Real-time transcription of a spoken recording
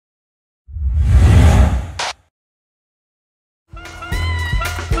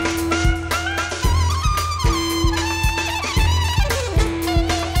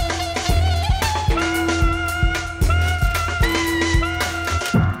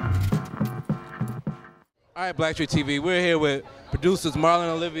All right, BlackTree TV. We're here with producers Marlon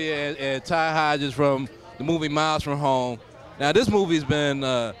Olivia and Ty Hodges from the movie Miles from Home. Now, this movie's been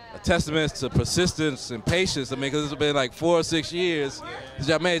a testament to persistence and patience. I mean, because it's been like 4 or 6 years since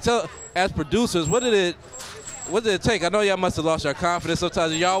y'all made it. Tell, as producers, what did it take? I know y'all must have lost your confidence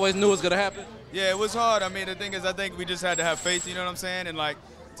sometimes. Y'all always knew it was gonna happen. Yeah, it was hard. I mean, the thing is, I think we just had to have faith. You know what I'm saying? And like,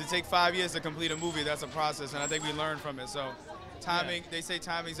 to take 5 years to complete a movie, that's a process, and I think we learned from it. So. Timing, they say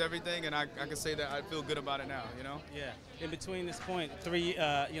timing's everything, and I can say that I feel good about it now, you know? Yeah, in between this point, we've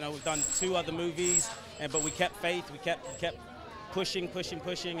done 2 other movies, but we kept faith, we kept pushing,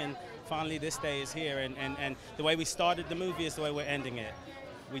 and finally this day is here, and the way we started the movie is the way we're ending it.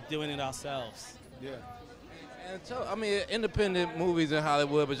 We're doing it ourselves. Yeah. And so, I mean, independent movies in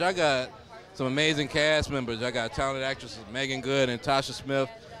Hollywood, but y'all got some amazing cast members. Y'all got talented actresses, Meagan Good and Tasha Smith.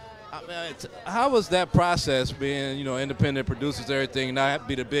 I mean, how was that process, being, you know, independent producers, everything, not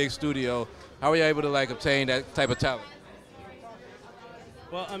be the big studio? How were you able to like obtain that type of talent?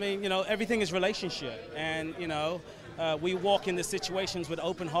 Well, I mean, you know, everything is relationship, and you know, we walk into situations with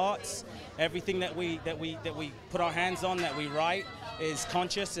open hearts. Everything that we put our hands on, that we write, is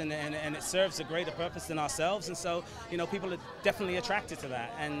conscious, and it serves a greater purpose than ourselves. And so, you know, people are definitely attracted to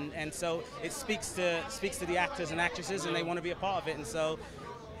that, and so it speaks to the actors and actresses, and they want to be a part of it. And so.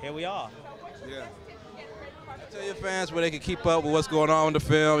 Here we are. Yeah. Tell your fans where they can keep up with what's going on in the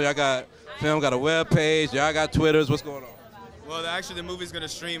film. Y'all got a web page. Y'all got Twitters. What's going on? Well, actually, the movie's going to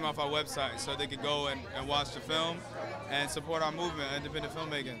stream off our website, so they can go and watch the film and support our movement, independent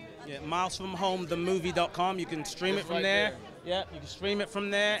filmmaking. Yeah, milesfromhomethemovie.com. You can stream it from there. Yeah, you can stream it from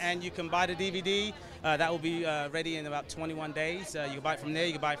there, and you can buy the DVD. That will be ready in about 21 days. You can buy it from there.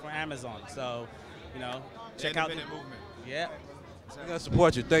 You can buy it from Amazon. So, you know, check out the independent movement. Yeah. I gotta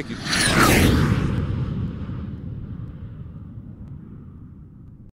support you. Thank you.